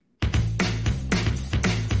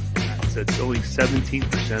it's only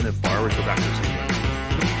 17% if borrowers go back to the same level.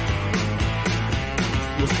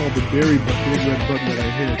 What's called the berry button, the red button that I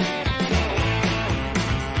hit.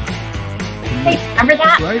 Hey, remember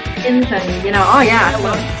that? Right? And, you know, oh yeah, I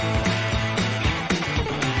love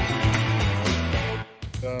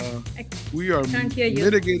We are Can't hear you.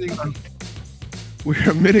 mitigating. We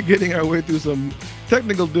are mitigating our way through some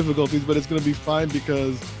technical difficulties, but it's going to be fine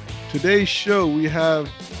because today's show we have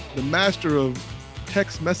the master of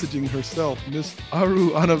text messaging herself, Miss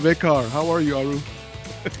Aru Anavekar. How are you, Aru?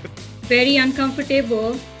 Very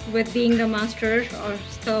uncomfortable with being the master,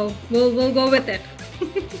 so we'll go with it.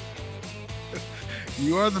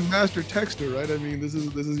 You are the master texter, right? I mean, this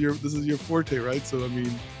is your forte, right? So I mean,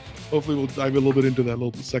 hopefully we'll dive a little bit into that in a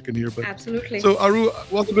little second here. But Absolutely. So Aru,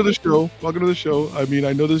 welcome to the show. Welcome to the show. I mean,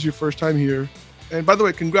 I know this is your first time here, and by the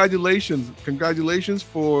way, congratulations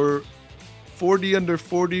for 40 under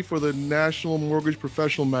 40 for the National Mortgage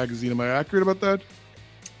Professional magazine. Am I accurate about that?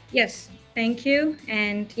 Yes, thank you.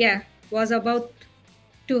 And yeah, was about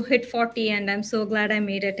to hit 40, and I'm so glad I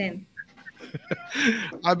made it in.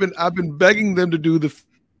 I've been begging them to do the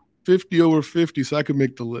 50 over 50 so I could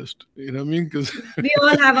make the list. You know what I mean? Because We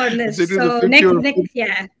all have our list. they do the So 50 over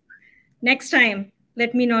next time,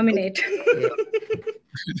 let me nominate. Yeah.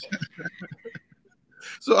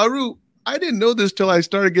 So Aru, I didn't know this till I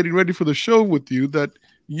started getting ready for the show with you that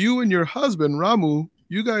you and your husband Ramu,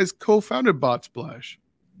 you guys co-founded BotSplash.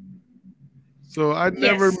 So I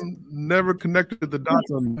Yes. never connected the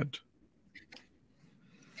dots on that.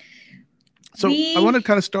 So We- I want to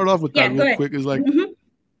kind of start off with Yeah, that go real ahead. quick. Is like, Mhm.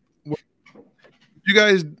 you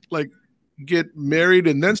guys like get married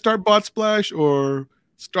and then start BotSplash, or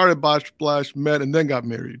started BotSplash, met, and then got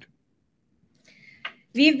married?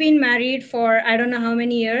 We've been married for I don't know how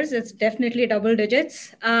many years. It's definitely double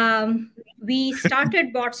digits. We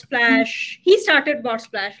started BotSplash. He started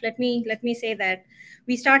BotSplash. Let me say that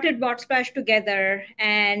we started BotSplash together,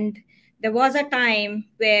 and there was a time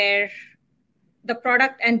where the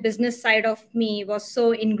product and business side of me was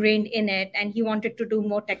so ingrained in it, and he wanted to do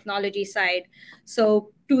more technology side.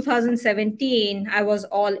 So 2017, I was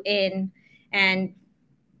all in, and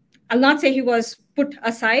I'll not say he was put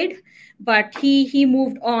aside, but he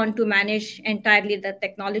moved on to manage entirely the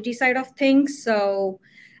technology side of things. So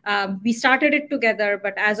we started it together,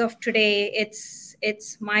 but as of today,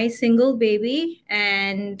 it's my single baby,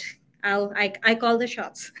 and I call the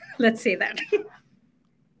shots. Let's say that.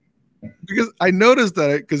 Because I noticed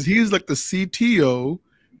that because he's like the CTO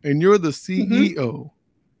and you're the CEO.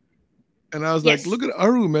 And I was Yes. like, look at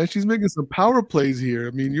Aru, man. She's making some power plays here.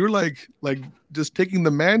 I mean, you're like just taking the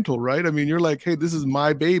mantle, right? I mean, you're like, hey, this is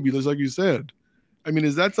my baby, just like you said. I mean,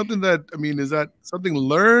 is that something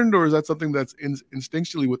learned, or is that something that's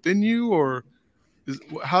instinctually within you, or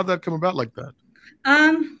how'd that come about like that?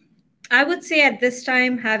 I would say at this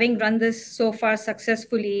time, having run this so far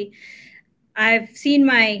successfully, I've seen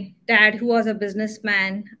my dad, who was a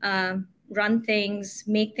businessman, run things,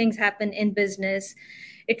 make things happen in business.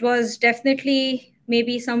 It was definitely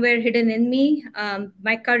maybe somewhere hidden in me.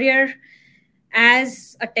 My career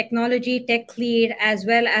as a technology tech lead as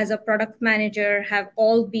well as a product manager have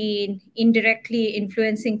all been indirectly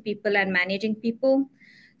influencing people and managing people.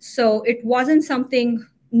 So it wasn't something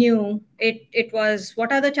new. It was,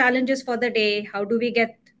 what are the challenges for the day? How do we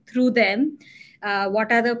get through them?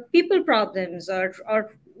 What are the people problems, or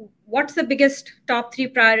what's the biggest top 3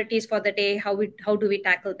 priorities for the day? How do we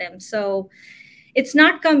tackle them? So it's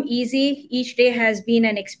not come easy. Each day has been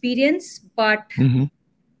an experience, but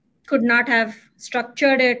could not have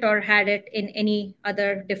structured it or had it in any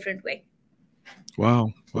other different way.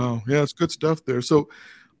 Wow. Yeah, it's good stuff there. So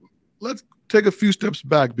let's take a few steps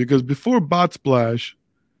back, because before BotSplash,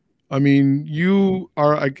 I mean, you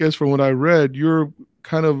are, I guess from what I read, you're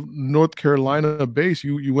kind of North Carolina based.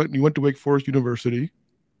 You went to Wake Forest University,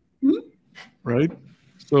 right?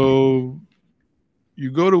 So you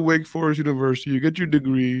go to Wake Forest University, you get your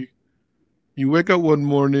degree, you wake up one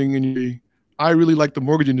morning and you say, I really like the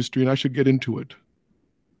mortgage industry and I should get into it.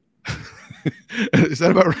 Is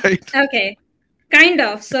that about right? Okay, kind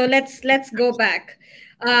of. So let's go back.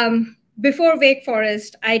 Before Wake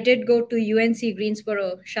Forest, I did go to UNC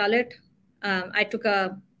Greensboro, Charlotte. I took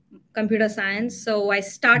a computer science, so I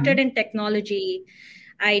started in technology.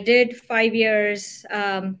 I did 5 years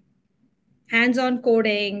hands-on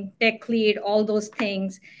coding, tech lead, all those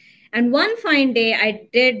things. And one fine day, I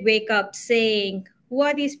did wake up saying, who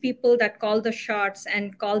are these people that call the shots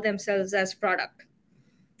and call themselves as product?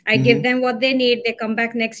 I give them what they need. They come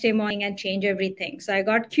back next day morning and change everything. So I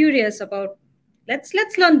got curious about let's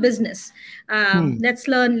learn business. Let's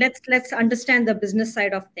understand the business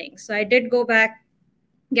side of things. So I did go back,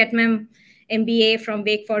 get my MBA from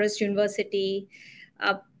Wake Forest University,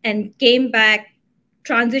 and came back,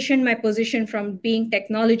 transitioned my position from being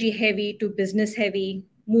technology heavy to business heavy,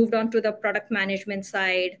 moved on to the product management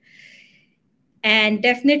side, and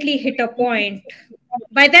definitely hit a point.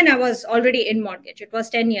 By then, I was already in mortgage. It was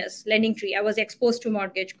 10 years, Lending Tree. I was exposed to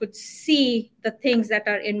mortgage, could see the things that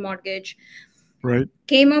are in mortgage. Right.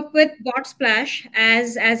 Came up with Bot Splash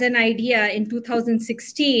as an idea in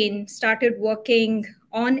 2016, started working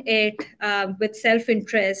on it with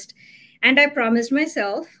self-interest. And I promised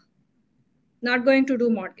myself, not going to do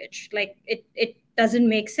mortgage. Like it doesn't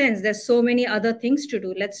make sense. There's so many other things to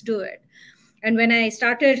do. Let's do it. And when I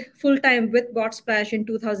started full time with Bot Splash in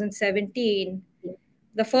 2017,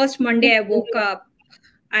 the first Monday I woke up,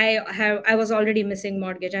 I was already missing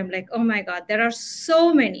mortgage. I'm like, oh my God, there are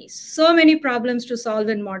so many problems to solve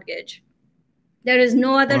in mortgage. There is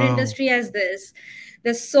no other Wow. industry as this.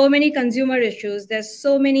 There's so many consumer issues. There's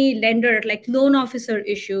so many lender, like loan officer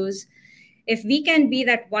issues. If we can be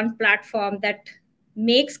that one platform that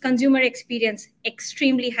makes consumer experience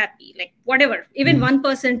extremely happy, like whatever, even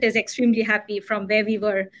 1% is extremely happy from where we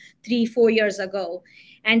were 3-4 years ago.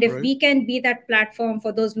 And if Right. we can be that platform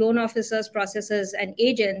for those loan officers, processors, and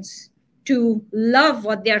agents to love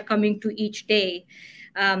what they are coming to each day,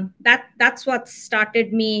 that's what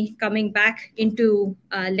started me coming back into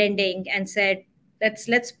lending and said,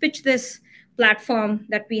 let's pitch this platform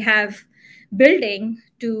that we have building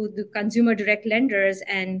to the consumer direct lenders,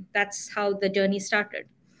 and that's how the journey started.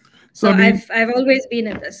 So So I mean, I've always been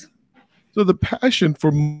in this. so the passion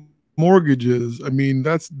for mortgages, I mean,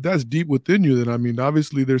 that's deep within you. Then I mean,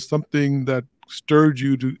 obviously, there's something that stirred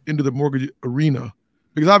you to into the mortgage arena.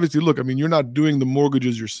 Because obviously, look, I mean, you're not doing the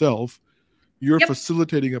mortgages yourself. You're Yep.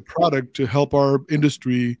 facilitating a product to help our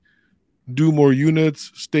industry do more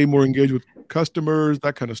units, stay more engaged with customers,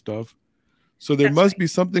 that kind of stuff. So there That's must right. be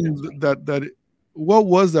something that what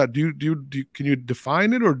was that? Can you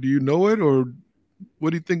define it, or do you know it, or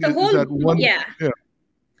what do you think The is whole that one? yeah, Yeah.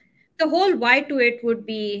 the whole why to it would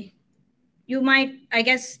be, you might, I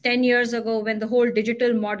guess, 10 years ago when the whole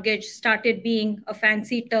digital mortgage started being a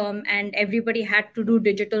fancy term and everybody had to do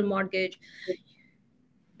digital mortgage,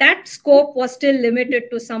 that scope was still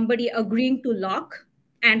limited to somebody agreeing to lock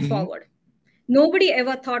and Hmm. forward. Nobody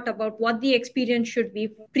ever thought about what the experience should be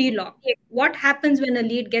pre-lock. What happens when a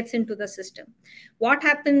lead gets into the system? What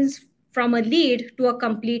happens from a lead to a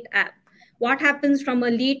complete app? What happens from a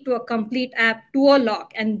lead to a complete app to a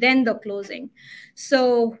lock and then the closing?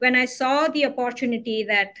 So when I saw the opportunity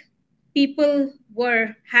that people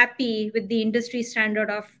were happy with the industry standard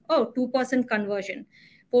of, oh, 2% conversion,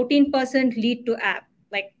 14% lead to app,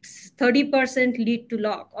 like 30% lead to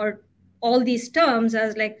lock, or all these terms, I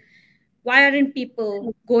was like, why aren't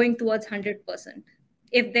people going towards 100%?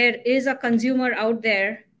 If there is a consumer out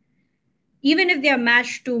there, even if they are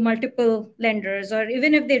matched to multiple lenders, or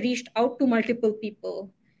even if they reached out to multiple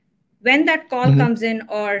people, when that call Hmm. comes in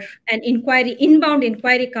or an inquiry, inbound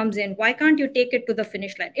inquiry comes in, why can't you take it to the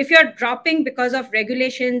finish line? If you're dropping because of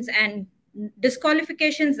regulations and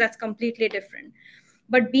disqualifications, that's completely different.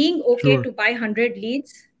 But being okay Sure. to buy 100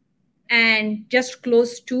 leads and just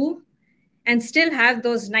close two and still have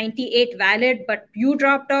those 98 valid, but you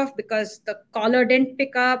dropped off because the caller didn't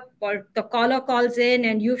pick up, or the caller calls in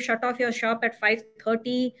and you've shut off your shop at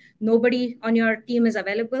 5:30, nobody on your team is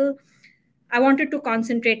available. I wanted to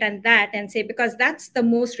concentrate on that and say, because that's the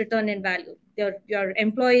most return in value. Your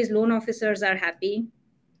employees, loan officers are happy.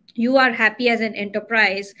 You are happy as an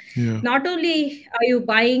enterprise. Yeah. Not only are you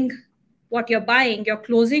buying what you're buying, you're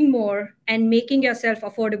closing more and making yourself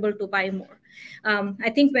affordable to buy more. I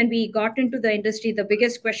think when we got into the industry, the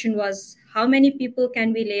biggest question was, how many people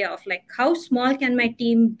can we lay off? Like, how small can my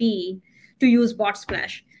team be to use Bot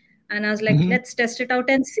Splash? And I was like, Hmm. let's test it out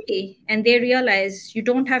and see. And they realized you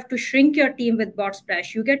don't have to shrink your team with Bot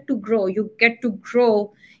Splash. You get to grow. You get to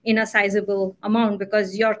grow in a sizable amount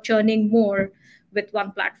because you're churning more with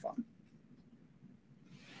one platform.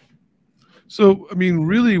 So I mean,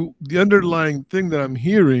 really, the underlying thing that I'm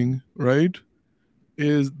hearing, right,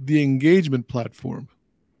 is the engagement platform.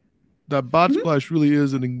 That Mhm. BotSplash really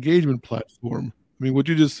is an engagement platform. I mean, what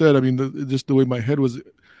you just said, I mean, just the way my head was,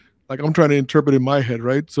 like I'm trying to interpret in my head,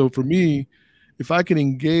 right? So for me, if I can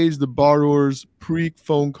engage the borrowers pre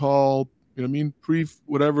phone call, you know what I mean, pre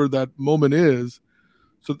whatever that moment is.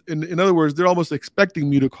 So in other words, they're almost expecting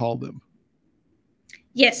me to call them.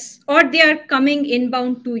 Yes, or they are coming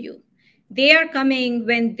inbound to you. They are coming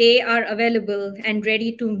when they are available and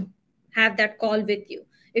ready to have that call with you.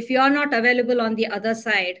 If you are not available on the other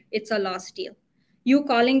side, it's a lost deal. You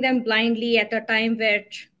calling them blindly at a time where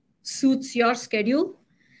it suits your schedule,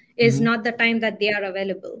 is not the time that they are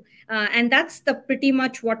available. And that's the pretty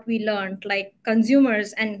much what we learned, like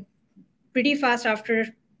consumers, and pretty fast after,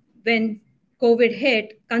 when COVID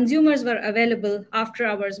hit, consumers were available after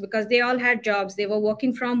hours because they all had jobs. They were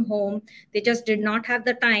working from home. They just did not have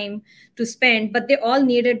the time to spend, but they all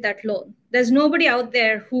needed that loan. There's nobody out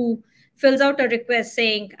there who fills out a request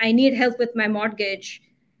saying, I need help with my mortgage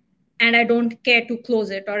and I don't care to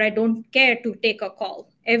close it, or I don't care to take a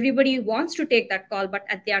call. Everybody wants to take that call, but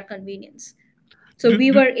at their convenience. So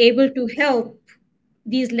we were able to help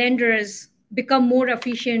these lenders become more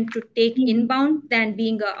efficient to take inbound than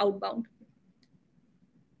being outbound.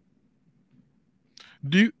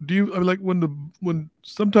 Do you I mean, like when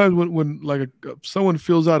sometimes when like someone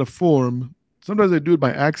fills out a form, sometimes they do it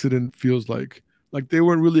by accident. Feels like they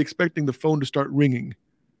weren't really expecting the phone to start ringing.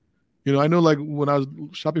 I know, like when I was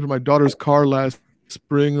shopping for my daughter's car last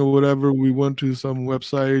spring or whatever, we went to some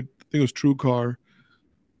website. I think it was TrueCar.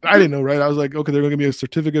 I didn't know, right? I was like, okay, they're gonna give me a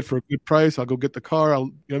certificate for a good price. I'll go get the car. You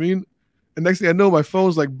know what I mean? And next thing I know, my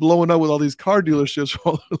phone's like blowing up with all these car dealerships,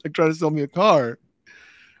 like trying to sell me a car.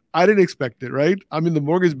 I didn't expect it, right? I'm in the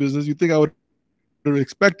mortgage business. You think I would have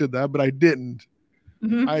expected that, but I didn't.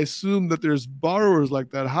 Mm-hmm. I assume that there's borrowers like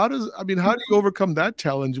that. How do you overcome that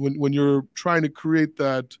challenge when you're trying to create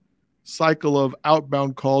that cycle of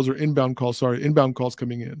outbound calls or inbound calls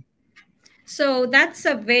coming in? So that's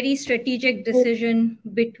a very strategic decision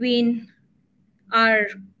between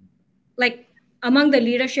among the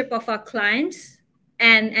leadership of our clients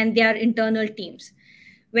and their internal teams.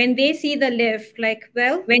 When they see the lift,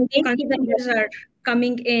 when customers are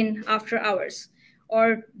coming in after hours,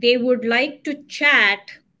 or they would like to chat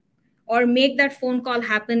or make that phone call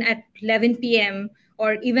happen at 11 p.m.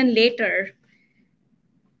 or even later,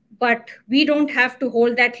 but we don't have to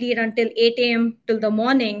hold that lead until 8 a.m. till the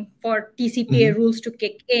morning for TCPA rules to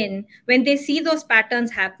kick in. When they see those patterns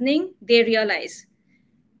happening, they realize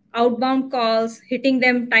outbound calls, hitting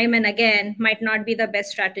them time and again, might not be the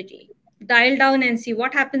best strategy. Dial down and see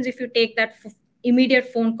what happens if you take that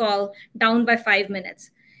immediate phone call down by 5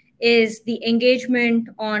 minutes. Is the engagement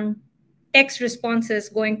on text responses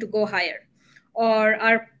going to go higher?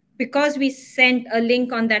 Or because we sent a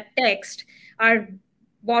link on that text, are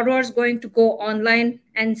borrowers going to go online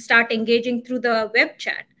and start engaging through the web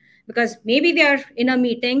chat? Because maybe they are in a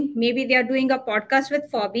meeting, maybe they are doing a podcast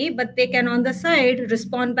with Fabi, but they can on the side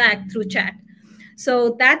respond back through chat.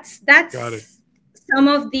 So that's some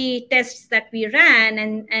of the tests that we ran,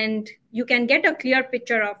 and you can get a clear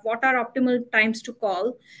picture of what are optimal times to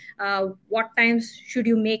call, what times should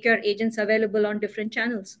you make your agents available on different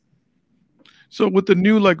channels. So with the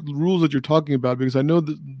new rules that you're talking about, because I know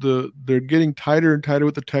that they're getting tighter and tighter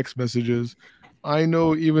with the text messages. I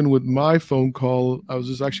know even with my phone call, I was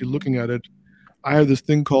just actually looking at it. I have this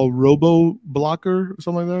thing called Robo Blocker or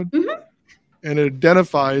something like that. Mm-hmm. And it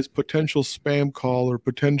identifies potential spam call or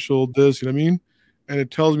potential this, you know what I mean? And it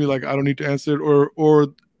tells me I don't need to answer it, or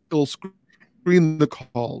it'll screen the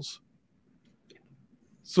calls.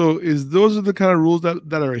 So those are the kind of rules that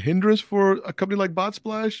are a hindrance for a company like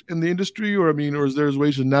BotSplash in the industry, or is there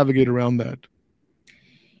ways to navigate around that?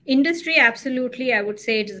 Industry, absolutely, I would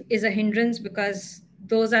say it is a hindrance because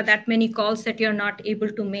those are that many calls that you're not able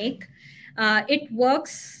to make. It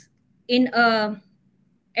works in a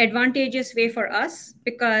advantageous way for us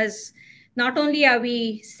because not only are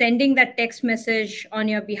we sending that text message on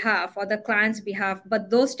your behalf or the client's behalf, but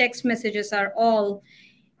those text messages are all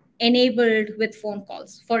enabled with phone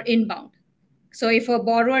calls for inbound. So if a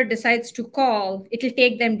borrower decides to call, it'll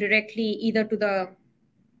take them directly either to the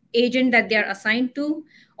agent that they're assigned to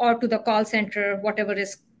or to the call center, whatever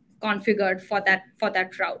is configured for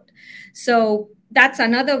that route. So that's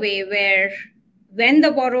another way where when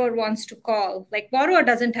the borrower wants to call, borrower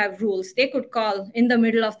doesn't have rules. They could call in the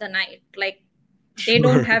middle of the night. They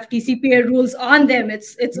don't have TCPA rules on them.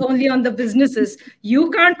 It's only on the businesses.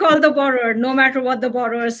 You can't call the borrower no matter what the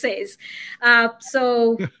borrower says.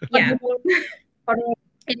 So yeah,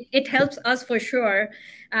 it helps us for sure.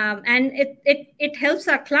 And it helps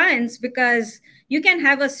our clients because you can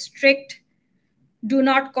have a strict do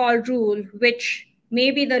not call rule, which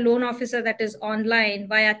maybe the loan officer that is online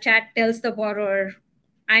via chat tells the borrower,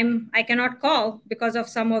 I cannot call because of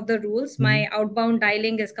some of the rules. My outbound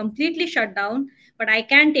dialing is completely shut down, but I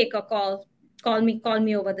can take a call. Call me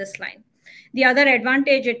over this line. The other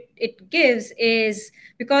advantage it gives is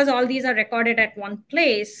because all these are recorded at one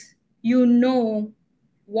place, you know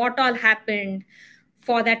what all happened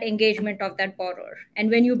for that engagement of that borrower. And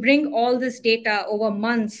when you bring all this data over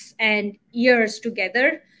months and years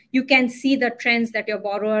together, you can see the trends that your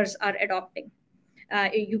borrowers are adopting.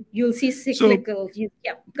 You'll see cyclical.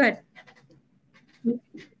 Go ahead.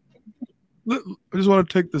 I just want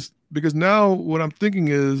to take this because now what I'm thinking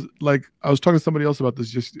is like I was talking to somebody else about this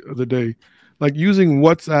just the other day, like using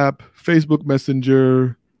WhatsApp, Facebook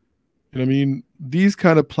Messenger. You know what I mean? These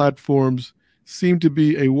kind of platforms seem to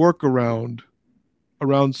be a workaround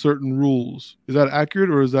around certain rules. Is that accurate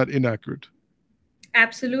or is that inaccurate?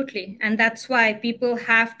 Absolutely. And that's why people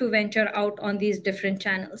have to venture out on these different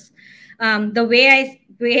channels. The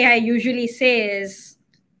way I usually say is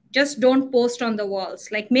just don't post on the walls.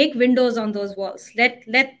 Like make windows on those walls. Let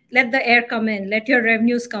the air come in. Let your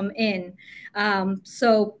revenues come in.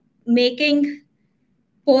 So making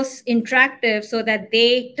posts interactive so that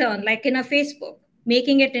they turn, like in a Facebook,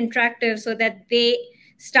 making it interactive so that they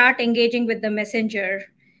start engaging with the messenger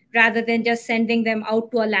rather than just sending them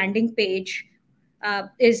out to a landing page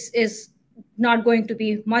is not going to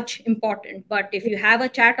be much important. But if you have a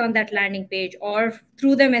chat on that landing page or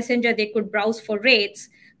through the messenger they could browse for rates,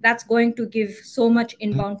 that's going to give so much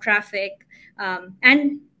inbound traffic.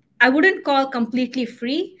 And I wouldn't call completely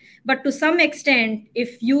free, but to some extent,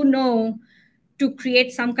 if you know to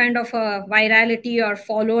create some kind of a virality or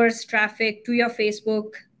followers traffic to your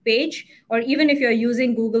Facebook page, or even if you're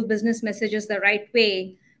using Google Business Messages the right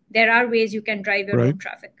way, there are ways you can drive your Right. own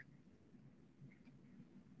traffic.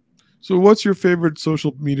 So, what's your favorite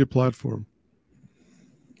social media platform?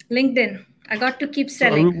 LinkedIn. I got to keep So,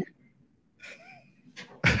 selling.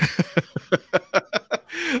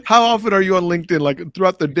 how often are you on LinkedIn? Like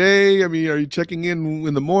throughout the day? I mean, are you checking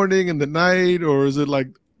in the morning and the night, or is it like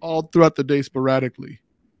all throughout the day sporadically?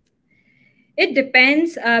 It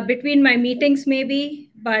depends between my meetings maybe,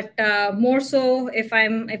 but more so if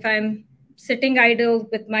I'm sitting idle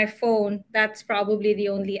with my phone, that's probably the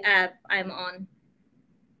only app I'm on.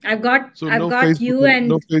 I've got So I've no got Facebook, you no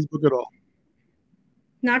and Facebook at all.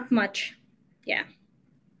 not much. Yeah.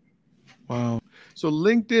 Wow. So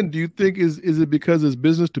LinkedIn, do you think is it because it's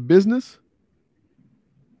business to business?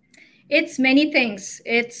 It's many things.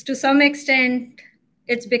 It's to some extent,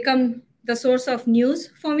 it's become the source of news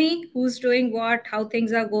for me. Who's doing what, how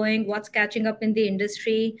things are going, what's catching up in the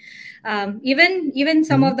industry. Even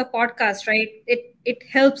some Mhm. of the podcasts, right? It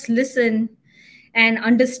helps listen and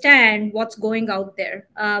understand what's going out there.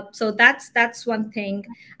 So that's one thing.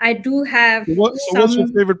 I do have So what's your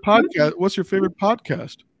some. favorite podcast? What's your favorite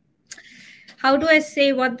podcast? How do I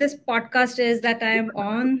say what this podcast is that I am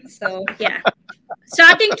on? So yeah,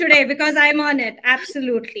 starting today because I'm on it.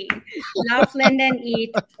 Absolutely, laugh, lend, and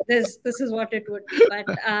eat. This is what it would be. But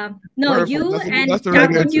no, Perfect. you That's and the right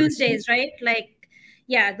Taco answer. Tuesdays, right? Like,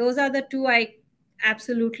 yeah, those are the two I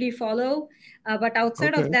absolutely follow. But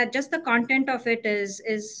outside Okay. of that, just the content of it is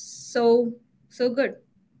so good.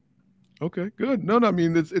 Okay. Good. No, no. I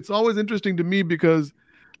mean, it's always interesting to me because,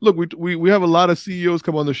 look, we have a lot of CEOs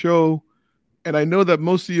come on the show, and I know that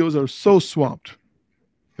most CEOs are so swamped.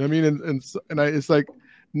 I mean, it's like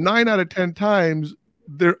 9 out of 10 times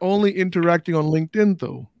they're only interacting on LinkedIn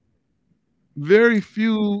though. Very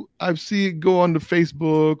few I've seen go on to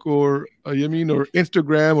Facebook or you mean or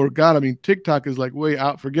Instagram or God, I mean TikTok is like way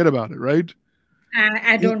out. Forget about it, right?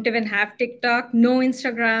 I don't even have TikTok, no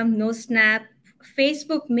Instagram, no Snap,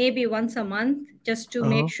 Facebook maybe once a month just to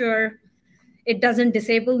make Uh-huh. sure it doesn't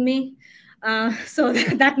disable me. So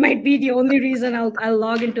that might be the only reason I'll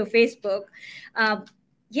log into Facebook. Um,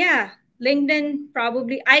 yeah, LinkedIn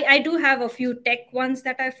probably. I do have a few tech ones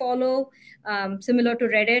that I follow, similar to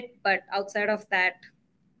Reddit, but outside of that,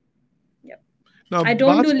 yeah, Now I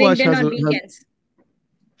don't do BotSplash LinkedIn has on has weekends.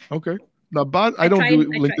 okay. Now I don't do it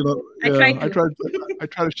I tried. LinkedIn. I Yeah, tried to. I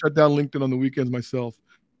try to shut down LinkedIn on the weekends myself.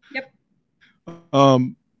 Yep.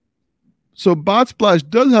 So BotSplash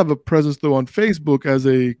does have a presence though on Facebook as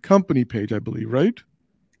a company page, I believe, right?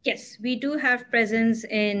 Yes, we do have presence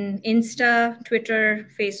in Insta, Twitter,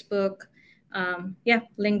 Facebook, yeah,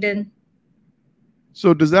 LinkedIn.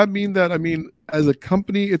 So does that mean that I mean as a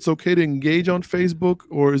company it's okay to engage on Facebook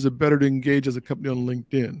or is it better to engage as a company on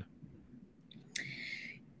LinkedIn?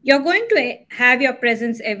 You're going to have your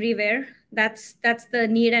presence everywhere. That's the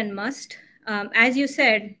need and must. As you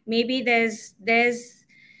said, maybe there's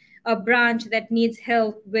a branch that needs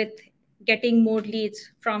help with getting more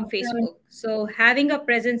leads from Facebook. So having a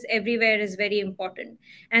presence everywhere is very important.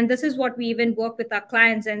 And this is what we even work with our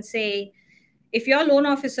clients and say, if your loan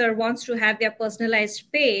officer wants to have their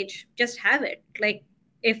personalized page, just have it. Like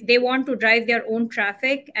if they want to drive their own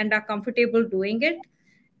traffic and are comfortable doing it,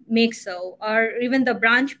 make so. Or even the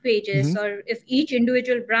branch pages, Mhm. or if each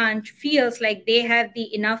individual branch feels like they have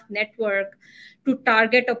the enough network to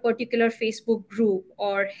target a particular Facebook group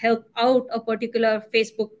or help out a particular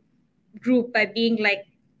Facebook group by being like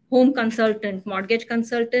home consultant, mortgage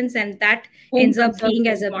consultants, and that ends up being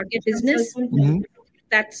as a business. Mhm.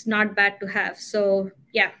 that's not bad to have. So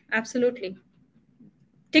yeah, absolutely.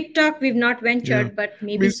 TikTok, we've not ventured, but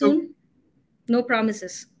maybe soon. No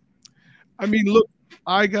promises. I mean, look,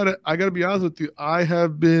 I gotta be honest with you. I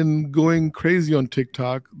have been going crazy on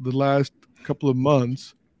TikTok the last couple of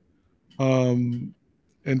months. Um,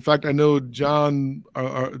 in fact, I know John,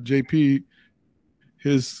 JP,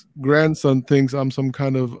 his grandson thinks I'm some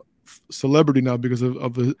kind of celebrity now because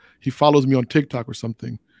of the he follows me on TikTok or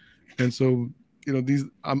something. And so,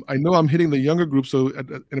 I know I'm hitting the younger group. So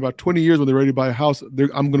in about 20 years, when they're ready to buy a house, I'm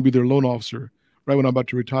going to be their loan officer right when I'm about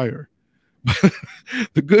to retire.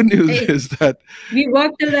 The good news is that we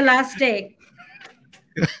work till the last day.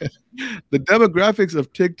 The demographics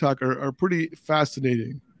of TikTok are pretty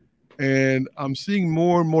fascinating. And I'm seeing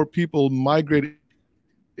more and more people migrate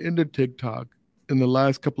into TikTok in the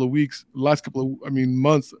last couple of weeks,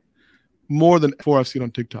 months, more than before I've seen on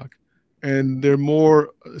TikTok. And they're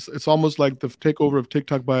more, it's almost like the takeover of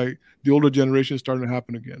TikTok by the older generation is starting to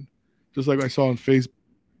happen again, just like I saw on Facebook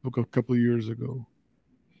a couple of years ago.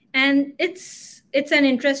 And it's an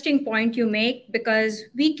interesting point you make, because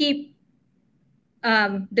we keep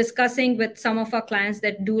discussing with some of our clients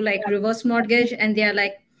that do like reverse mortgage, and they are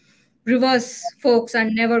like, reverse folks are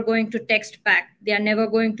never going to text back. They are never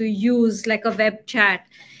going to use like a web chat.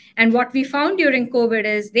 And what we found during COVID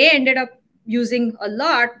is they ended up using a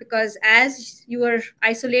lot, because as you were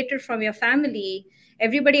isolated from your family,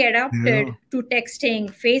 everybody adapted to texting,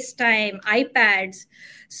 FaceTime, iPads.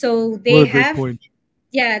 So they have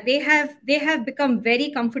they have become very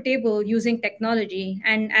comfortable using technology.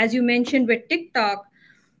 And as you mentioned with TikTok,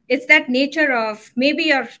 it's that nature of maybe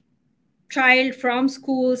your child from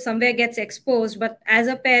school somewhere gets exposed, but as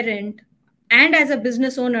a parent and as a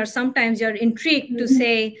business owner, sometimes you're intrigued to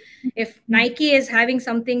say, if Nike is having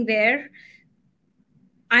something there,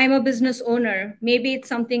 I'm a business owner, maybe it's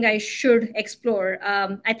something I should explore.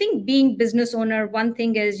 I think being business owner, one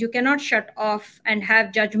thing is you cannot shut off and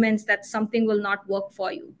have judgments that something will not work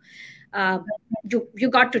for you. You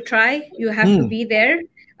got to try, you have to be there.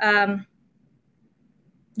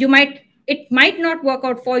 It might not work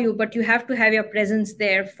out for you, but you have to have your presence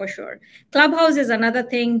there for sure. Clubhouse is another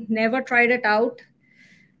thing. Never tried it out.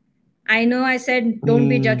 I know I said don't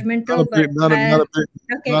be judgmental, but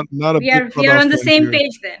we are on the same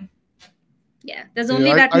page then. Yeah, there's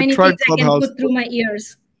only that many things I can put through my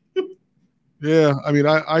ears. Yeah, I mean,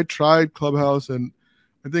 I tried Clubhouse, and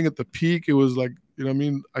I think at the peak it was like,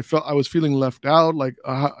 I was feeling left out. Like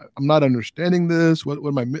I'm not understanding this. What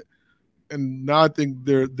am I? And now I think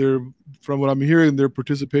they're from what I'm hearing, their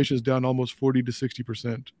participation is down almost 40 to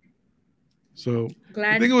 60%. So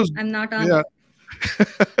glad I think it was, I'm not on. Yeah.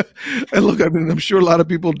 And look, I mean, I'm sure a lot of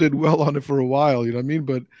people did well on it for a while, you know what I mean?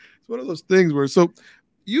 But it's one of those things where, so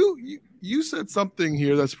you said something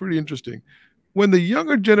here that's pretty interesting. When the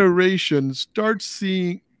younger generation starts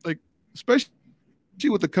seeing, like, especially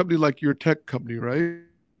with a company like your tech company, right?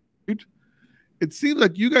 It seems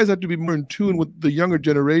like you guys have to be more in tune with the younger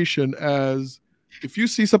generation. As if you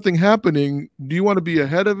see something happening, do you want to be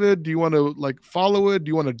ahead of it? Do you want to like follow it? Do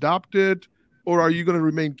you want to adopt it? Or are you going to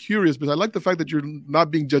remain curious? Because I like the fact that you're not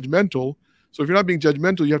being judgmental. So if you're not being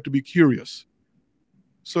judgmental, you have to be curious.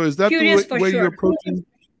 So is that curious the way you're approaching,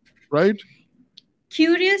 right?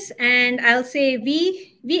 Curious, and I'll say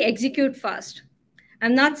we execute fast.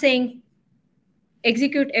 I'm not saying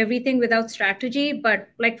execute everything without strategy, but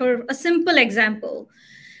like for a simple example,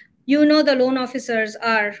 the loan officers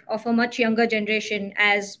are of a much younger generation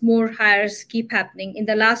as more hires keep happening. In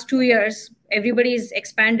the last 2 years, everybody's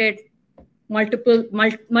expanded,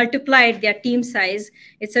 multiplied their team size.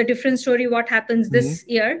 It's a different story what happens this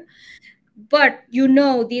year. But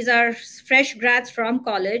these are fresh grads from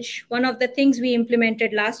college. One of the things we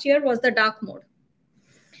implemented last year was the dark mode.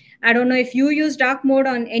 I don't know if you use dark mode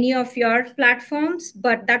on any of your platforms,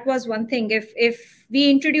 but that was one thing. If we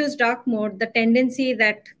introduce dark mode, the tendency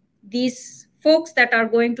that these folks that are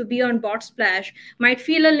going to be on BotSplash might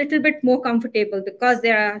feel a little bit more comfortable because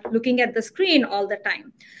they are looking at the screen all the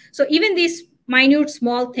time. So even these minute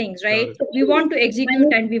small things, right? We want to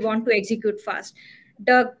execute, and we want to execute fast.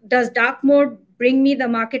 Does dark mode bring me the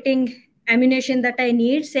marketing ammunition that I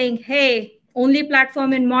need, saying, hey, only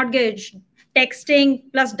platform in mortgage, texting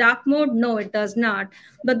plus dark mode? No, it does not.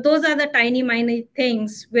 But those are the tiny, minor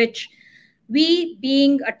things which we,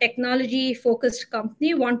 being a technology focused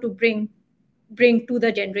company, want to bring to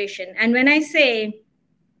the generation. And when I say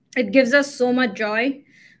it gives us so much joy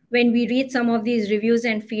when we read some of these reviews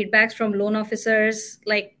and feedbacks from loan officers,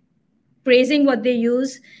 like praising what they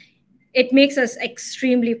use, it makes us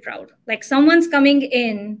extremely proud. Like someone's coming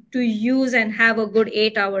in to use and have a good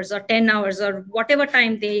 8 hours or 10 hours or whatever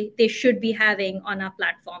time they should be having on our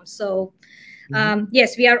platform. So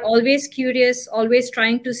yes, we are always curious, always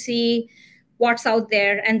trying to see what's out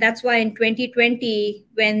there. And that's why in 2020,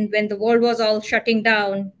 when the world was all shutting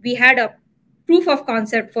down, we had a proof of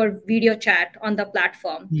concept for video chat on the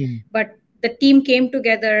platform. But the team came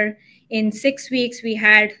together. In 6 weeks, we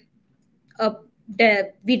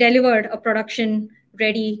delivered a production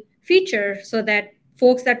ready feature so that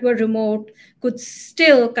folks that were remote could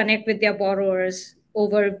still connect with their borrowers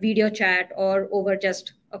over video chat or over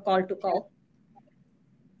just a call to call.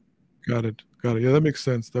 Got it. Yeah, that makes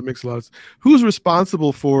sense. That makes a lot of sense. Who's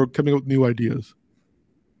responsible for coming up with new ideas?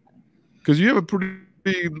 Because you have a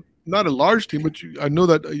pretty, not a large team, but I know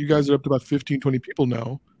that you guys are up to about 15, 20 people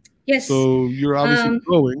now. Yes. So you're obviously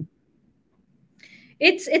growing.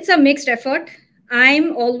 It's a mixed effort.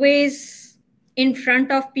 I'm always in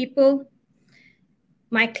front of people,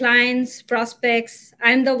 my clients, prospects.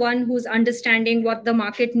 I'm the one who's understanding what the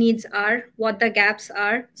market needs are, what the gaps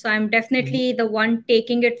are. So I'm definitely the one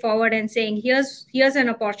taking it forward and saying, here's an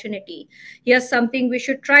opportunity. Here's something we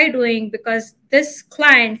should try doing because this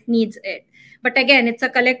client needs it. But again, it's a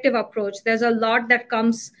collective approach. There's a lot that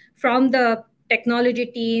comes from the technology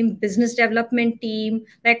team, business development team.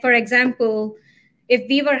 Like, for example, if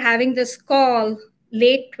we were having this call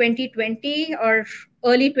late 2020 or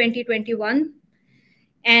early 2021,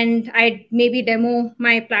 and I'd maybe demo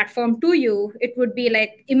my platform to you, it would be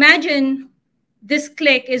like, imagine this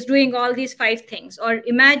click is doing all these 5 things. Or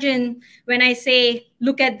imagine when I say,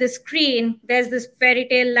 look at the screen, there's this fairy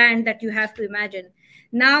tale land that you have to imagine.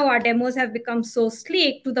 Now our demos have become so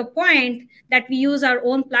sleek to the point that we use our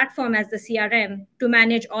own platform as the CRM to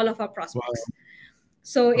manage all of our prospects. Wow.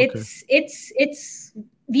 So it's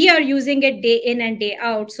we are using it day in and day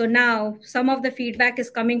out. So now some of the feedback is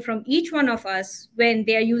coming from each one of us when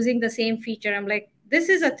they are using the same feature. I'm like, this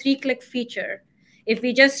is a 3-click feature. If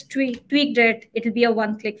we just tweaked it, it'll be a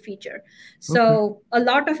 1-click feature. So a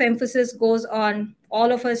lot of emphasis goes on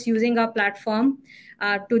all of us using our platform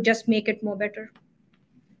to just make it more better.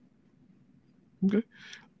 Okay.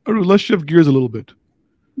 Aru, let's shift gears a little bit.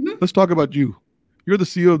 Let's talk about you. You're the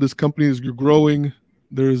CEO of this company. You're growing.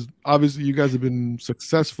 There's obviously you guys have been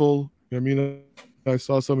successful. I mean, I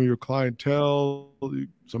saw some of your clientele,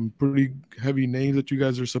 some pretty heavy names that you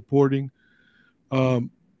guys are supporting.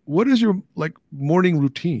 What is your morning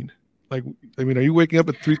routine? Like, I mean, are you waking up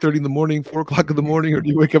at 3:30 in the morning, 4 o'clock in the morning, or do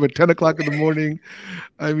you wake up at 10 o'clock in the morning?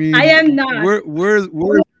 I mean, I am not.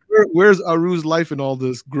 Where's Aru's life in all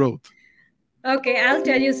this growth? Okay, I'll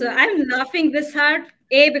tell you. So I'm laughing this hard.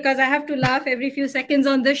 Because I have to laugh every few seconds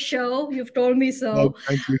on this show. You've told me so. Oh,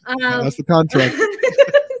 thank you. That's the contract.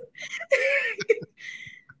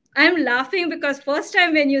 I'm laughing because first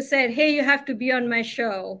time when you said, hey, you have to be on my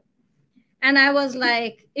show. And I was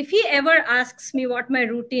like, if he ever asks me what my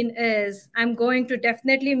routine is, I'm going to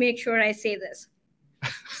definitely make sure I say this.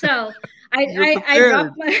 So I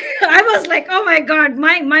dropped I was like, oh my God,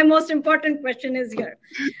 my most important question is here.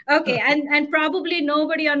 Okay. And probably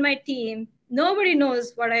nobody on my team, nobody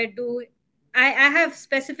knows what I do. I have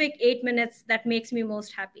specific 8 minutes that makes me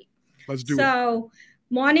most happy. Let's do it. So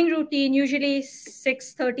morning routine, usually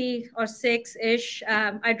 6:30 or 6-ish.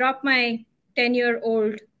 I drop my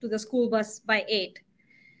 10-year-old to the school bus by 8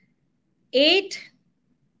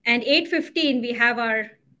 and 8:15 we have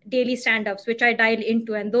our daily stand-ups, which I dial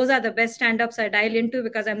into, and those are the best stand-ups I dial into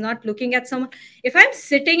because I'm not looking at someone. If I'm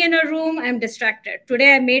sitting in a room, I'm distracted.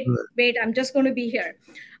 Today I made I'm just going to be here,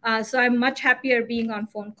 so I'm much happier being on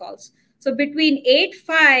phone calls. So between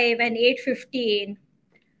 8:05 and 8:15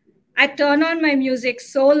 I turn on my music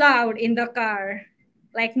so loud in the car.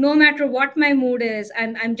 Like, no matter what my mood is,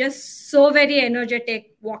 I'm just so very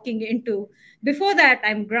energetic walking into. Before that,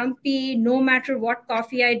 I'm grumpy, no matter what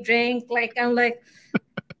coffee I drink. Like, I'm like,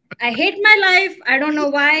 I hate my life. I don't know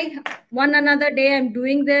why. One another day I'm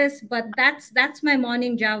doing this, but that's my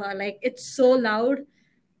morning Java. Like, it's so loud.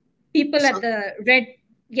 People at the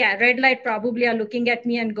red light probably are looking at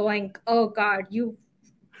me and going, oh God,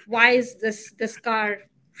 why is this car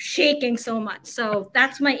shaking so much? So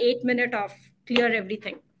that's my 8 minute of clear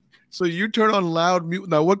everything. So you turn on loud music.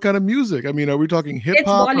 Now, what kind of music? I mean, are we talking hip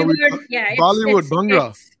hop? It's Bollywood. Bollywood,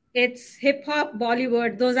 Bhangra. It's hip hop,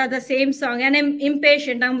 Bollywood. Those are the same song. And I'm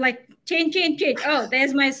impatient. I'm like, change. Oh,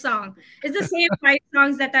 there's my song. It's the same 5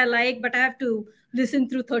 songs that I like, but I have to listen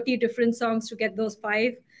through 30 different songs to get those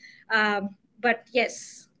 5. But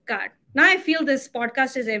yes, God. Now I feel this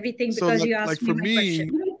podcast is everything because you asked me my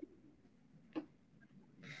question.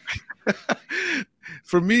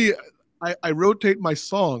 For me, I rotate my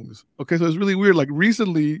songs. Okay, so it's really weird. Like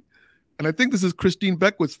recently, and I think this is Christine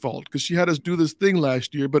Beckwith's fault because she had us do this thing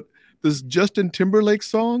last year. But this Justin Timberlake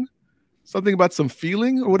song, something about some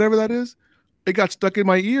feeling or whatever that is, it got stuck in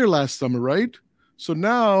my ear last summer, right? So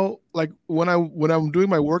now, like when I'm doing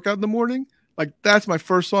my workout in the morning, like that's my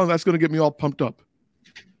first song that's gonna get me all pumped up.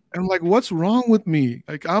 And I'm like, what's wrong with me?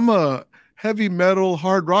 Like I'm a heavy metal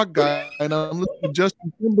hard rock guy and I'm listening to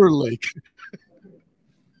Justin Timberlake.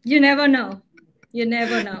 You never know. You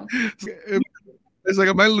never know. It's like,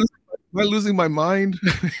 am I losing my mind?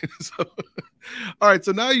 So, all right.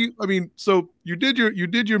 So now so you did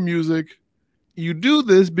your music. You do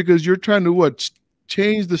this because you're trying to what?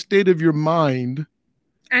 Change the state of your mind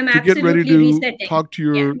I'm to get ready absolutely to resetting. talk to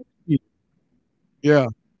your yeah.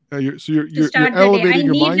 You're To start the day. I elevating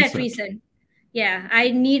your need that mindset. reset. Yeah, I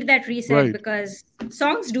need that reset Right. because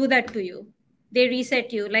songs do that to you. They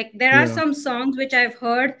reset you. Like there are Yeah. some songs which I've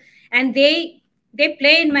heard and they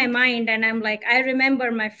play in my mind and I'm like, I remember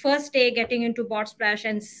my first day getting into Bot Splash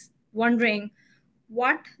and wondering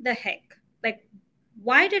what the heck? Like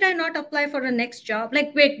why did I not apply for a next job?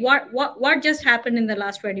 Like wait, what just happened in the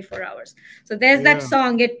last 24 hours? So there's that Yeah.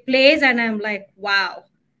 song, it plays and I'm like, wow,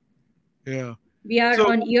 Yeah. we are So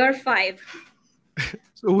on year 5.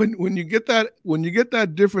 So when you get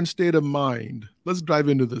that different state of mind, let's dive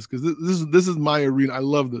into this because this is my arena. I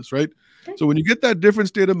love this, right? So when you get that different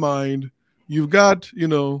state of mind, you've got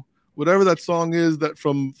whatever that song is that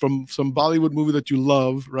from some Bollywood movie that you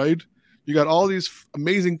love, right? You got all these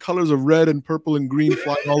amazing colors of red and purple and green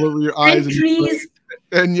flying all over your eyes And trees.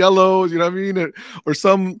 and yellows, you know what I mean? Or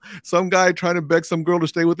some guy trying to beg some girl to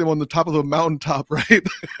stay with him on the top of a mountaintop, right?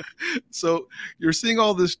 So you're seeing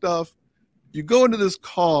all this stuff. You go into this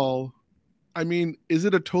call. I mean, is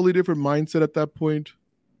it a totally different mindset at that point?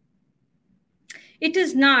 It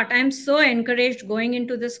is not. I'm so encouraged going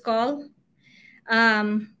into this call.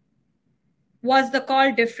 Was the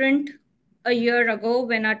call different a year ago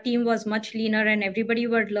when our team was much leaner and everybody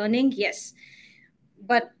were learning? Yes.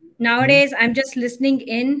 But nowadays I'm just listening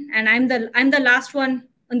in and I'm the last one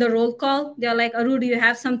on the roll call. They're like, Aru, do you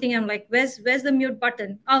have something? I'm like, where's the mute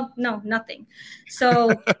button? Oh no, nothing.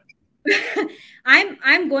 So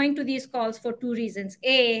I'm going to these calls for 2 reasons.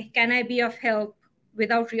 A, can I be of help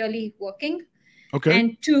without really working? Okay.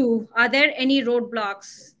 And 2, are there any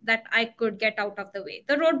roadblocks that I could get out of the way?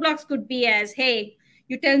 The roadblocks could be as, hey,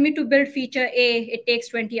 you tell me to build feature A, it takes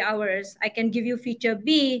 20 hours. I can give you feature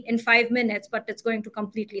B in 5 minutes, but it's going to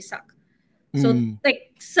completely suck. So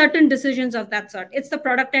like certain decisions of that sort. It's the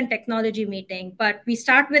product and technology meeting, but we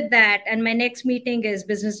start with that. And my next meeting is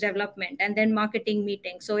business development and then marketing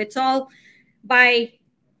meeting. So it's all by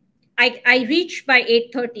I reach by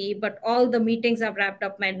 8:30, but all the meetings are wrapped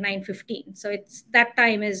up by 9:15. So it's that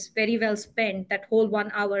time is very well spent. That whole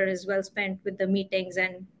 1 hour is well spent with the meetings.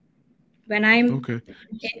 And when I'm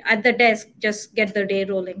at the desk, just get the day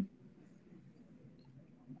rolling.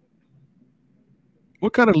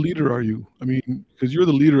 What kind of leader are you? I mean, because you're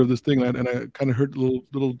the leader of this thing, and I kind of heard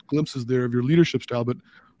little glimpses there of your leadership style. But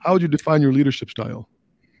how would you define your leadership style?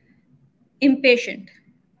 Impatient.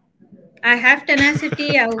 I have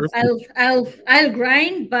tenacity. I'll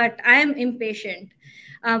grind, but I'm impatient.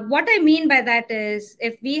 What I mean by that is,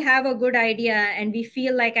 if we have a good idea and we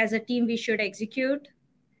feel like as a team we should execute,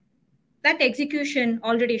 that execution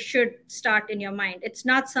already should start in your mind. It's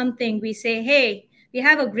not something we say, hey, we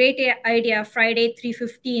have a great idea Friday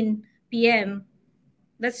 3:15 p.m.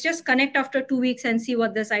 Let's just connect after 2 weeks and see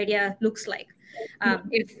what this idea looks like.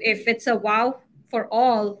 If it's a wow for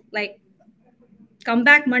all, like come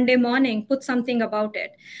back Monday morning, put something about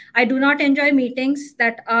it. I do not enjoy meetings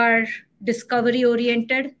that are discovery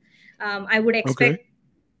oriented. I would expect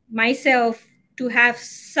myself to have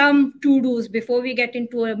some to-dos before we get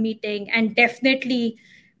into a meeting, and definitely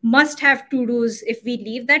must have to-dos if we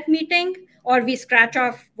leave that meeting or we scratch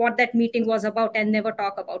off what that meeting was about and never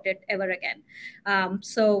talk about it ever again.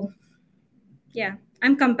 So yeah,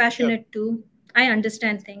 I'm compassionate too. I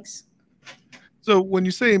understand things. So when you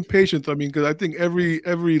say impatience, I mean, because I think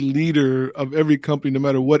every leader of every company, no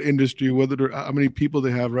matter what industry, whether how many people they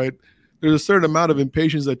have, right, there's a certain amount of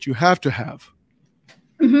impatience that you have to have.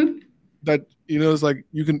 Mm-hmm. That it's like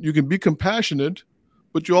you can be compassionate,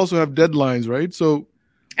 but you also have deadlines, right? So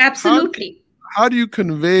absolutely. How do you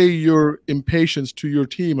convey your impatience to your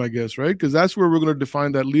team? I guess, right? Because that's where we're going to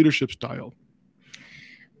define that leadership style.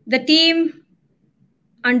 The team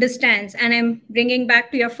understands, and I'm bringing back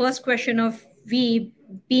to your first question of we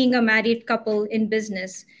being a married couple in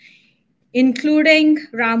business, including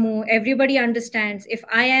Ramu. Everybody understands if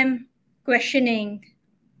I am questioning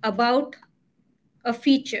about a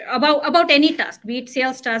feature about any task, be it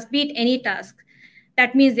sales task, be it any task,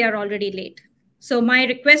 that means they are already late. So my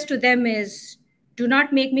request to them is, do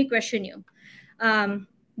not make me question you.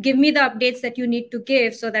 Give me the updates that you need to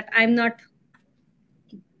give so that I'm not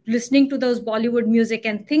listening to those Bollywood music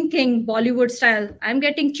and thinking Bollywood style, I'm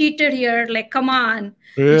getting cheated here. Like, come on,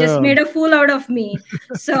 you just Yeah. made a fool out of me.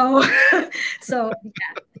 So, so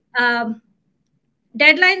yeah.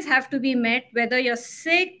 Deadlines have to be met, whether you're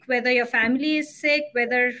sick, whether your family is sick,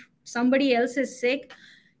 whether somebody else is sick.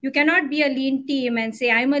 You cannot be a lean team and say,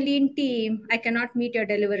 I'm a lean team, I cannot meet your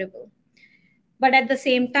deliverable. But at the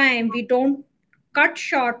same time, we don't cut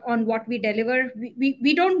short on what we deliver.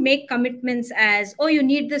 We don't make commitments as, oh, you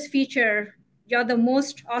need this feature, you're the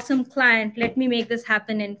most awesome client, let me make this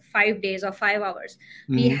happen in 5 days or 5 hours.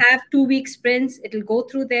 We Mhm. have 2 week sprints, it'll go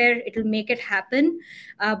through there, it'll make it happen.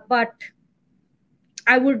 But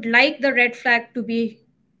I would like the red flag to be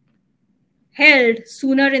held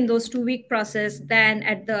sooner in those 2 week process than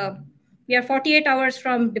at the, we are 48 hours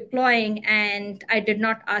from deploying and I did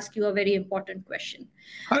not ask you a very important question.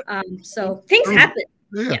 How, So things happen.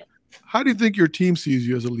 yeah. Yeah. How do you think your team sees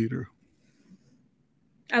you as a leader?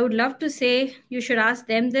 I would love to say you should ask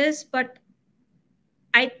them this, but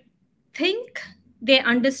I think they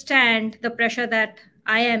understand the pressure that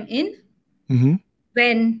I am in Mm-hmm.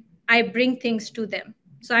 when I bring things to them.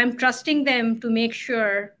 So I'm trusting them to make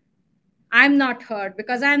sure I'm not hurt,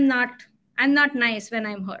 because I'm not nice when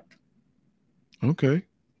I'm hurt. Okay.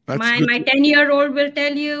 That's My good. my 10-year-old will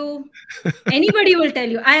tell you, anybody will tell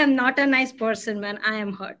you, I am not a nice person when I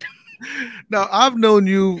am hurt. Now, I've known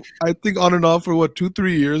you, I think, on and off for what,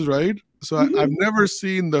 2-3 years, right? So I've never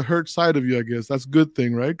seen the hurt side of you, I guess. That's a good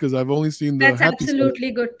thing, right? Because I've only seen the That's happy side.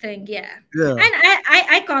 absolutely good thing. Yeah. Yeah. And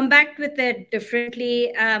I combat with it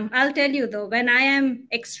differently. I'll tell you though, when I am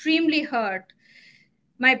extremely hurt,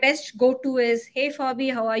 my best go-to is, hey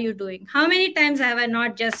Fabi, how are you doing? How many times have I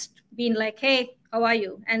not just been like, hey, how are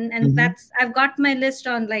you? And Mhm. that's, I've got my list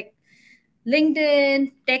on like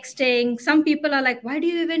LinkedIn, texting. Some people are like, why do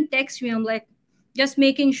you even text me? I'm like, just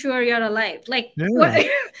making sure you're alive. Like, Yeah. what?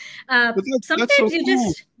 But that's Sometimes so you cool.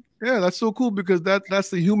 just, Yeah, that's so cool because that's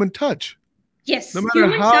the human touch. yes, No matter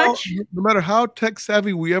human touch. no matter how tech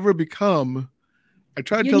savvy we ever become, I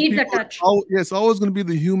try to You tell need the people touch. it's always going to be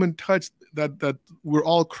the human touch that we're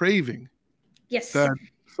all craving. Yes. That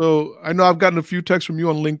so I know I've gotten a few texts from you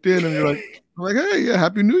on LinkedIn, and you're like, I'm like, hey, yeah,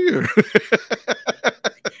 Happy New Year.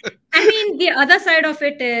 I mean, the other side of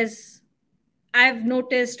it is, I've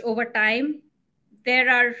noticed over time, there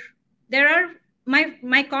are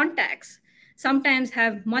my contacts sometimes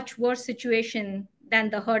have much worse situation than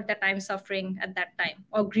the hurt that I'm suffering at that time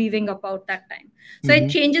or grieving about that time. So it Mhm.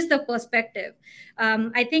 changes the perspective.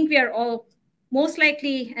 I think we are all most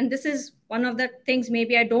likely, and this is one of the things,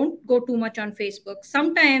 maybe I don't go too much on Facebook.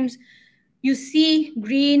 Sometimes you see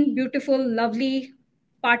green, beautiful, lovely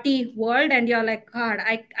party world and you're like, God,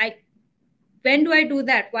 I when do I do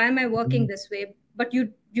that? Why am I working this way? But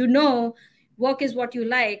you know, work is what you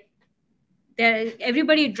like. There,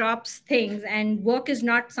 everybody drops things, and work is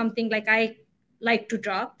not something like I like to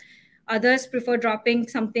drop. Others prefer dropping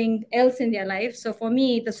something else in their life. So for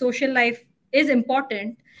me, the social life is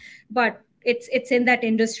important, but it's in that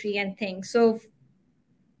industry and things. So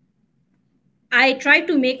I try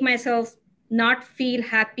to make myself not feel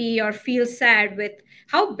happy or feel sad with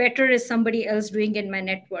how better is somebody else doing in my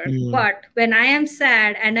network. Yeah. But when I am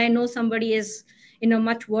sad and I know somebody is in a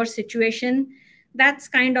much worse situation, that's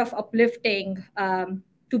kind of uplifting,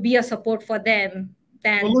 to be a support for them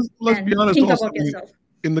Well, than let's be honest think also. about yourself.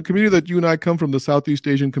 In the community that you and I come from, the Southeast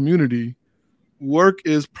Asian community, work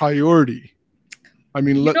is priority. I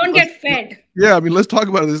mean, You don't get fed. yeah, I mean, let's talk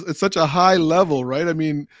about it. It's such a high level, right? I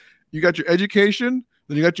mean, you got your education,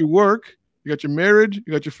 then you got your work, you got your marriage,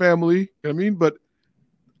 you got your family. You know what I mean? But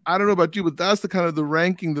I don't know about you, but that's the kind of the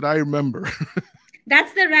ranking that I remember.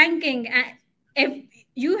 That's the ranking. If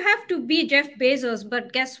you have to be Jeff Bezos,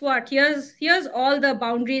 but guess what? Here's all the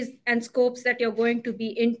boundaries and scopes that you're going to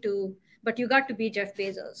be into. But you got to be Jeff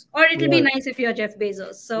Bezos, or it'll be Right. nice if you're Jeff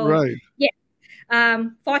Bezos. So Right. yeah,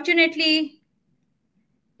 fortunately,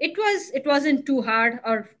 it wasn't too hard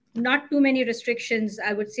or not too many restrictions,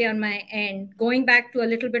 I would say, on my end. Going back to a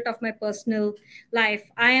little bit of my personal life,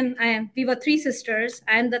 I am. We were three sisters.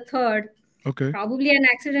 I am the third, Okay. probably an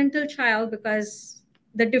accidental child, because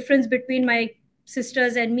the difference between my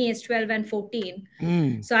sisters and me is 12 and 14.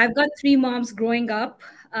 Mm. So I've got three moms growing up,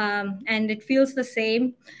 and it feels the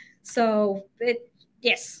same. So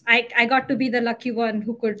yes, I got to be the lucky one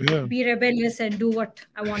who could Yeah. be rebellious and do what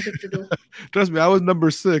I wanted to do. Trust me, I was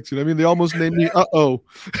number 6. You know what I mean? They almost named me Uh-oh.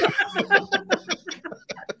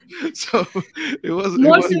 So it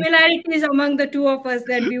More wasn't. similarities among the two of us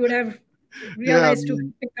than we would have Yeah, I realized to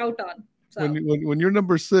mean, pick out on. when So when you're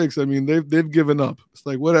number six, I mean, they've given up. It's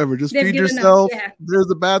like whatever, just they've feed given up. yourself. Yeah. There's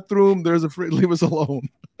a bathroom. There's a free. Leave us alone.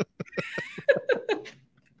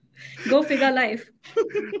 Go figure life.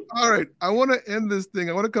 All right, I want to end this thing.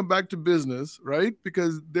 I want to come back to business, right?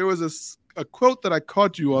 Because there was a quote that I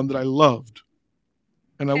caught you on that I loved,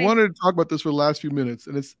 and I Okay. wanted to talk about this for the last few minutes.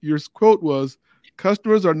 And it's your quote was,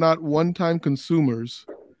 "Customers are not one-time consumers.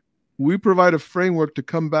 We provide a framework to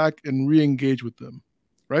come back and re-engage with them,"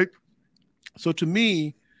 right? So to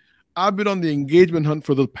me, I've been on the engagement hunt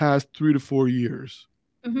for the past 3 to 4 years.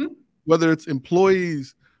 Mm-hmm. Whether it's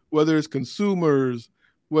employees, whether it's consumers,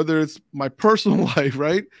 whether it's my personal life,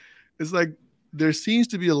 right? It's like there seems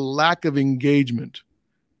to be a lack of engagement.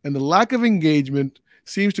 And the lack of engagement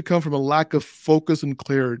seems to come from a lack of focus and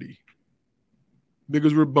clarity.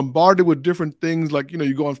 Because we're bombarded with different things. Like,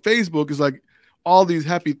 you go on Facebook, it's like all these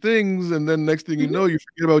happy things. And then next thing you know, you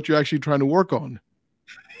forget about what you're actually trying to work on.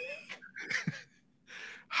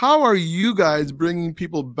 How are you guys bringing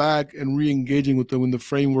people back and re-engaging with them in the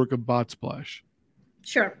framework of BotSplash?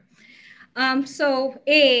 Sure. So,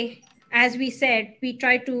 as we said, we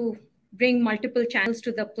try to bring multiple channels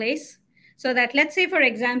to the place so that, let's say, for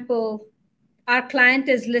example, our client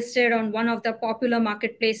is listed on one of the popular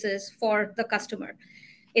marketplaces for the customer.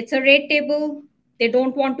 It's a rate table. They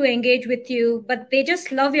don't want to engage with you, but they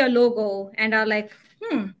just love your logo and are like,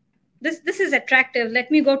 this is attractive. Let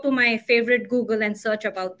me go to my favorite Google and search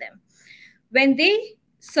about them. When they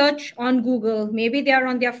search on Google, maybe they are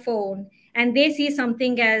on their phone and they see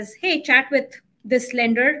something as, hey, chat with this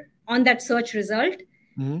lender on that search result.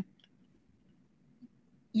 Mm-hmm.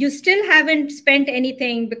 You still haven't spent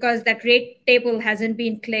anything because that rate table hasn't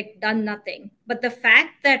been clicked, done nothing. But the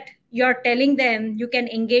fact that you're telling them you can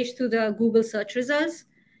engage through the Google search results,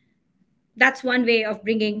 that's one way of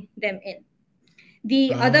bringing them in.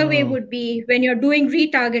 The other way would be when you're doing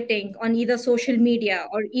retargeting on either social media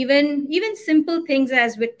or even simple things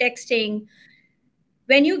as with texting.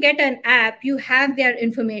 When you get an app, you have their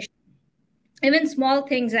information. Even small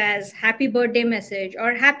things as happy birthday message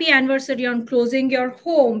or happy anniversary on closing your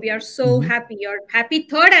home. We are so happy. Or happy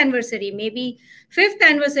third anniversary, maybe fifth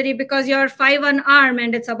anniversary because you're 5 on arm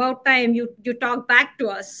and it's about time you talk back to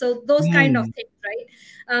us. So those kind of things,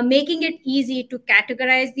 right? Making it easy to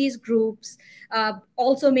categorize these groups,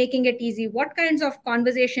 also making it easy what kinds of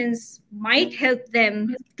conversations might help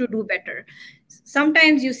them to do better.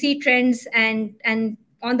 Sometimes you see trends and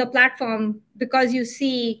on the platform, because you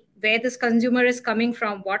see where this consumer is coming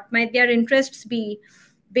from, what might their interests be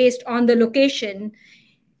based on the location,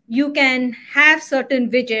 you can have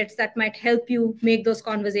certain widgets that might help you make those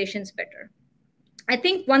conversations better. I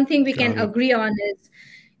think one thing we can agree on is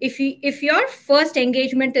if your first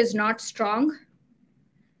engagement is not strong,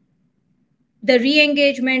 the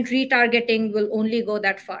re-engagement, retargeting will only go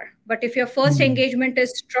that far. But if your first engagement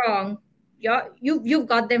is strong, you've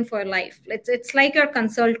got them for life. It's like your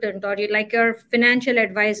consultant or like your financial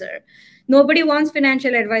advisor. Nobody wants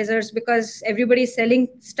financial advisors because everybody's selling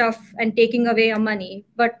stuff and taking away your money.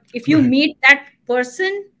 But if you meet that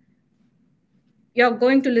person, you're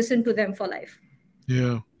going to listen to them for life.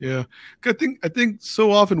 Yeah. I think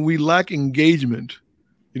so often we lack engagement.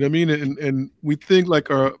 You know what I mean? And we think like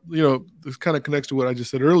this kind of connects to what I just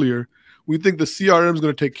said earlier. We think the CRM is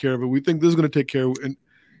going to take care of it. We think this is going to take care of it.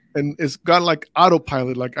 And it's got like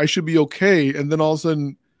autopilot, like I should be okay. And then all of a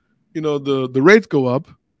sudden, the rates go up.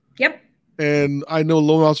 Yep. And I know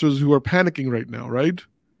loan officers who are panicking right now, right?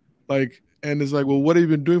 Like, and it's like, well, what have you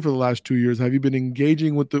been doing for the last 2 years? Have you been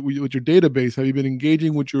engaging with your database? Have you been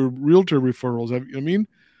engaging with your realtor referrals? You know what I mean?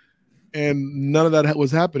 And none of that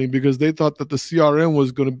was happening because they thought that the CRM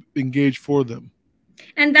was going to engage for them.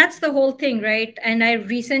 And that's the whole thing, right? And I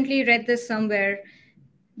recently read this somewhere.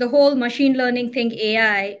 The whole machine learning thing,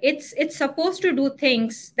 AI, it's supposed to do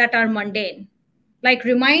things that are mundane. Like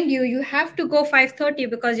remind you have to go 5:30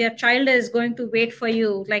 because your child is going to wait for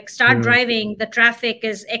you. Like start driving, the traffic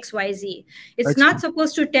is XYZ. It's not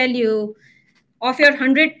supposed to tell you of your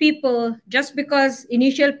 100 people, just because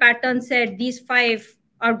initial pattern said these 5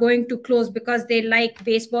 are going to close because they like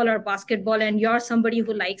baseball or basketball and you're somebody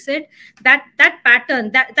who likes it. That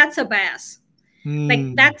pattern, that's a bias.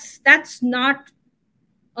 Like that's not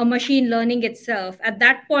a machine learning itself. At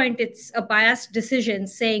that point, it's a biased decision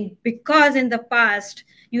saying because in the past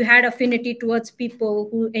you had affinity towards people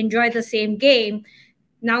who enjoy the same game,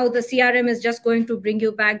 now the CRM is just going to bring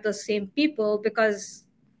you back the same people because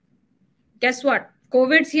guess what?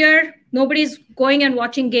 COVID's here. Nobody's going and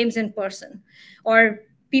watching games in person, or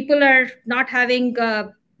people are not having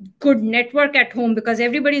good network at home because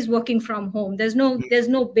everybody's working from home. There's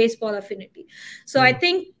no baseball affinity. So I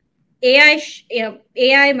think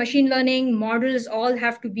AI machine learning models all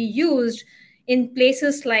have to be used in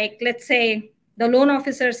places like, let's say, the loan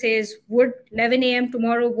officer says, would 11 a.m.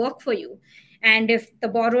 tomorrow work for you? And if the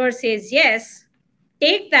borrower says yes,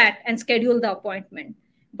 take that and schedule the appointment.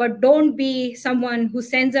 But don't be someone who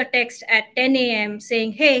sends a text at 10 a.m.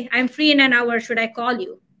 saying, hey, I'm free in an hour. Should I call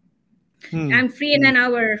you? I'm free in an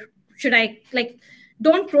hour. Should I,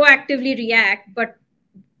 don't proactively react, but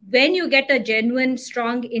when you get a genuine,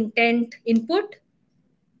 strong intent input,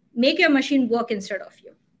 make your machine work instead of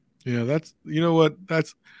you. Yeah, that's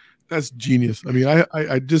genius. I mean,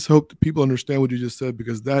 I just hope that people understand what you just said,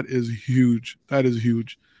 because that is huge. That is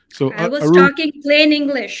huge. So I was talking plain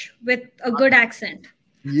English with a good accent.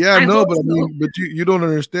 Yeah, but you don't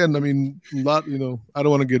understand. I mean, I don't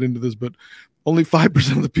want to get into this, but only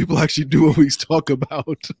 5% of the people actually do what we talk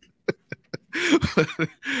about.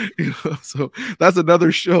 So that's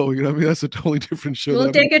another show. I mean, that's a totally different show.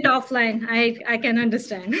 We'll take it offline. I can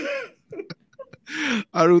understand.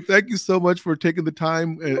 Aru, thank you so much for taking the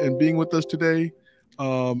time and being with us today.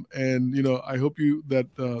 And I hope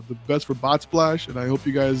the best for BotSplash, and I hope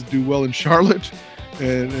you guys do well in Charlotte.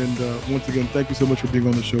 And once again, thank you so much for being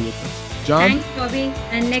on the show with us. John? Thanks, Bobby.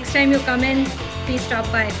 And next time you come in, please stop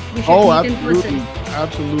by. We should meet in person.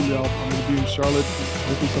 Absolutely. I'm going to be in Charlotte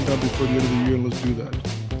hopefully sometime before the end of the year, and let's do that.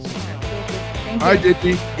 Thank you. All right,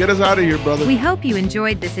 JT, get us out of here, brother. We hope you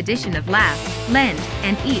enjoyed this edition of Laugh, Lend,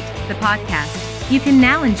 and Eat, the podcast. You can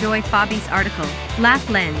now enjoy Fabi's article, Laugh,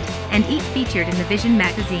 Lend, and Eat, featured in the Vision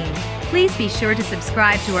magazine. Please be sure to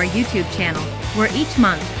subscribe to our YouTube channel, where each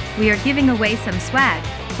month, we are giving away some swag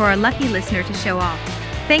for a lucky listener to show off.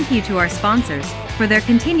 Thank you to our sponsors for their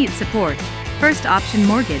continued support, First Option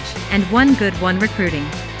Mortgage and One Good One Recruiting.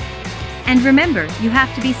 And remember, you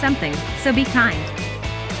have to be something, so be kind.